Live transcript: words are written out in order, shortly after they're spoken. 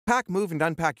Pack, move, and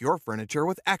unpack your furniture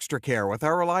with extra care with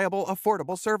our reliable,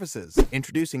 affordable services.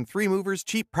 Introducing 3 Movers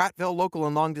cheap Prattville local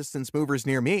and long-distance movers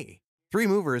near me. 3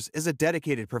 Movers is a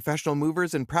dedicated professional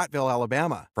movers in Prattville,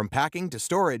 Alabama. From packing to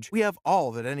storage, we have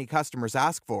all that any customers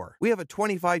ask for. We have a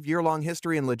 25-year-long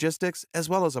history in logistics as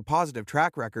well as a positive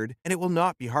track record, and it will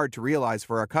not be hard to realize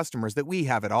for our customers that we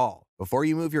have it all. Before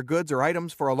you move your goods or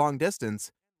items for a long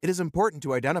distance, it is important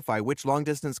to identify which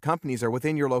long-distance companies are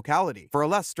within your locality. For a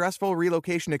less stressful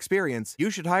relocation experience, you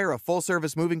should hire a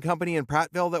full-service moving company in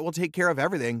Prattville that will take care of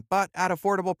everything, but at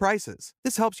affordable prices.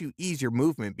 This helps you ease your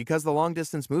movement because the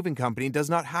long-distance moving company does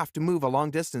not have to move a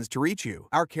long distance to reach you.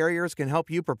 Our carriers can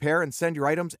help you prepare and send your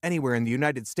items anywhere in the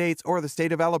United States or the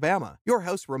state of Alabama. Your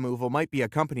house removal might be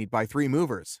accompanied by 3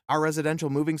 Movers. Our residential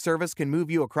moving service can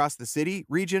move you across the city,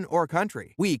 region, or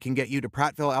country. We can get you to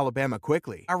Prattville, Alabama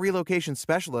quickly. Our relocation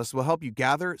specialists will help you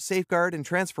gather, safeguard, and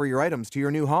transfer your items to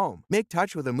your new home. Make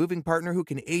touch with a moving partner who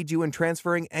can aid you in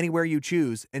transferring anywhere you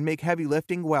choose and make heavy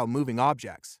lifting while moving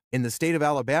objects. In the state of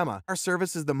Alabama, our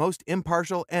service is the most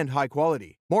impartial and high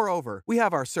quality. Moreover, we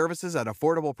have our services at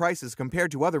affordable prices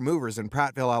compared to other movers in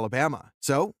Prattville, Alabama.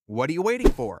 So, what are you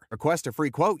waiting for? Request a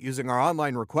free quote using our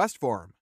online request form.